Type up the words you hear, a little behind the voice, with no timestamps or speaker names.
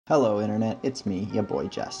Hello Internet, it's me, your boy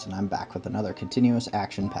Jest, and I'm back with another continuous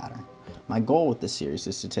action pattern. My goal with this series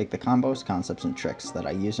is to take the combos, concepts, and tricks that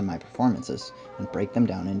I use in my performances and break them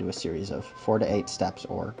down into a series of 4 to 8 steps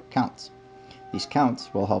or counts. These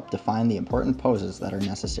counts will help define the important poses that are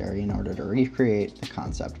necessary in order to recreate the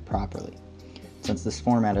concept properly. Since this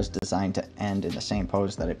format is designed to end in the same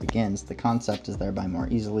pose that it begins, the concept is thereby more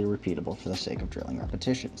easily repeatable for the sake of drilling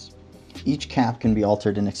repetitions. Each cap can be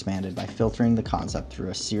altered and expanded by filtering the concept through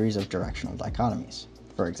a series of directional dichotomies.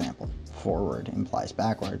 For example, forward implies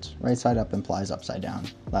backwards, right side up implies upside down,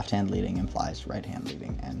 left hand leading implies right hand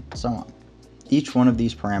leading, and so on. Each one of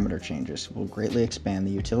these parameter changes will greatly expand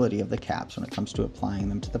the utility of the caps when it comes to applying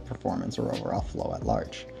them to the performance or overall flow at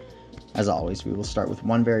large. As always, we will start with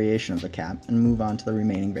one variation of the cap and move on to the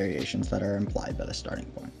remaining variations that are implied by the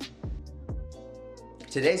starting point.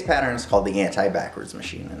 Today's pattern is called the anti-backwards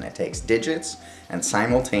machine, and it takes digits and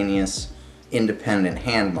simultaneous independent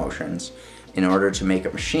hand motions in order to make a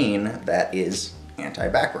machine that is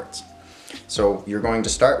anti-backwards. So you're going to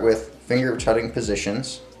start with finger tutting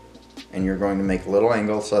positions, and you're going to make little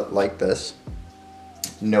angles like this.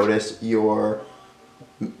 Notice your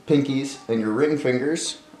pinkies and your ring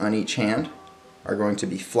fingers on each hand are going to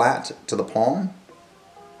be flat to the palm.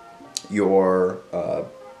 Your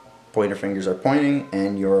pointer fingers are pointing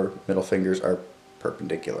and your middle fingers are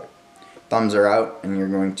perpendicular. Thumbs are out and you're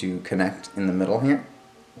going to connect in the middle here.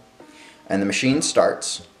 And the machine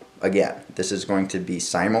starts. Again, this is going to be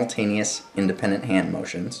simultaneous independent hand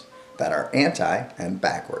motions that are anti and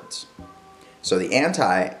backwards. So the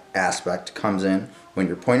anti aspect comes in when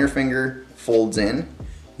your pointer finger folds in,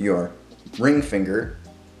 your ring finger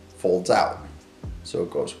folds out. So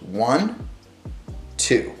it goes 1,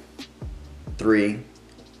 2, 3,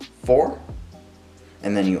 4,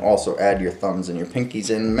 and then you also add your thumbs and your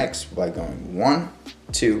pinkies in mix by going 1,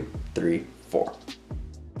 2, 3, 4.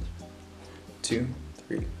 2,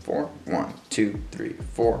 3, 4, 1, 2, 3,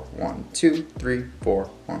 4, 1, 2, 3, 4,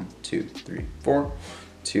 1, 2, 3, 4,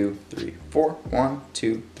 2, 3, 4, 1,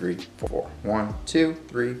 2, 3, 4, 1, 2,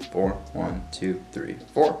 3, 4, 1, 2, 3,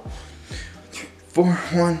 4, 4,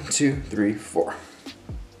 1, 2, 3, 4.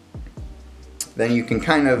 Then you can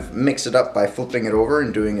kind of mix it up by flipping it over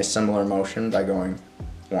and doing a similar motion by going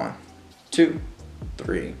 1, 2,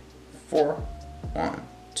 3, 4, 1,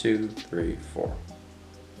 2, 3, 4,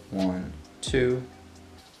 1, 2,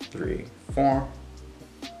 3, 4,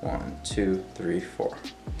 1, 2, 3, 4,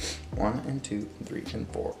 1 and 2 and 3 and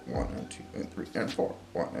 4, 1 and 2 and 3 and 4,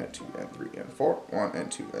 1 and 2 and 3 and 4, 1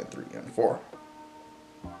 and 2 and 3 and 4,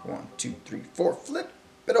 1, 2, 3, 4, flip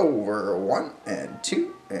it over, 1 and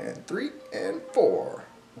 2 and 3 and 4,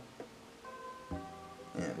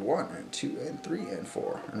 and 1 and 2 and 3 and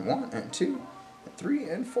 4, and 1 and 2 and 3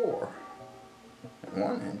 and 4, and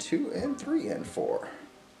 1 and 2 and 3 and 4.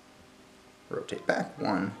 Rotate back,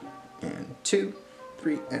 1 and 2,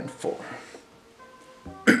 3 and 4.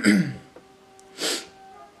 1,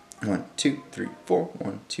 2, 3, 4,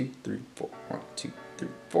 1, 2, 3, 4, 1, 2, 3,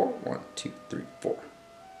 4, 1, 2, 3, 4.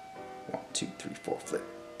 1, 2, 3, 4, flip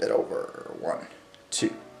it over. 1,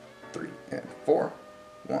 2, 3, and 4.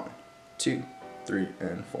 1, 2, 3,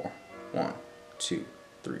 and 4. 1, 2,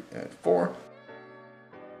 3, and 4.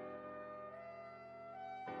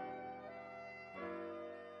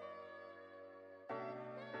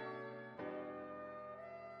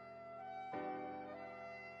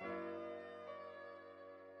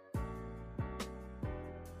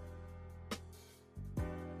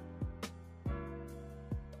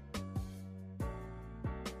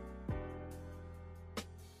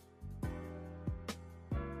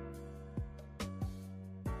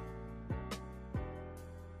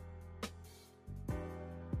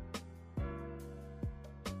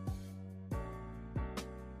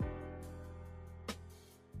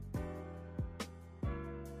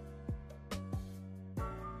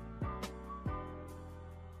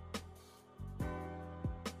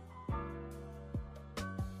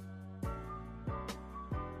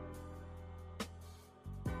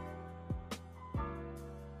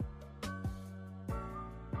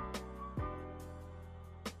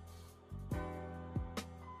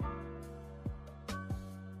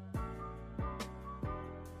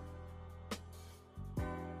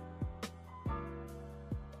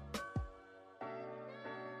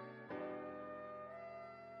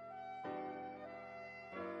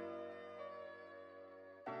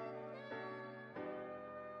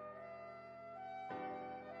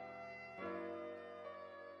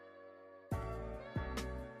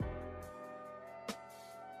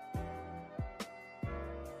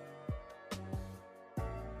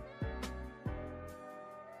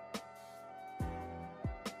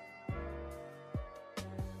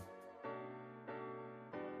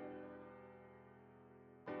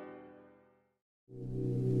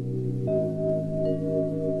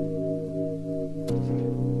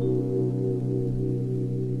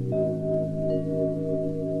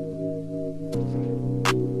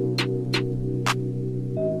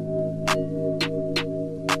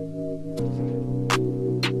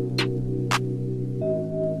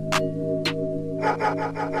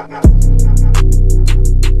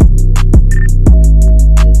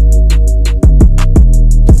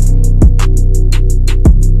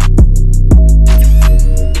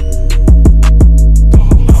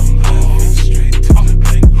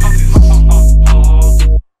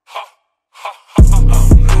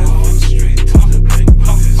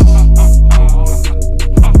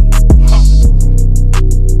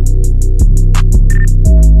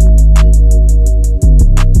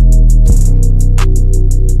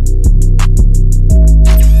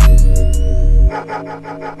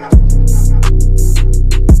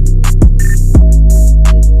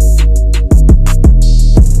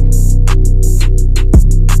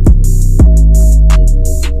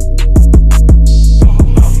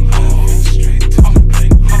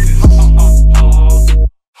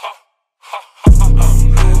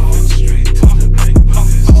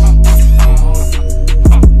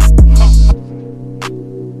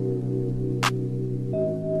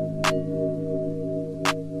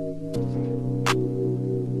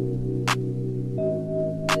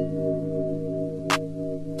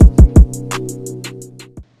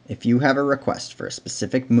 If you have a request for a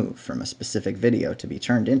specific move from a specific video to be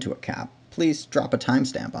turned into a cap, please drop a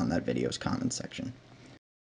timestamp on that video's comment section.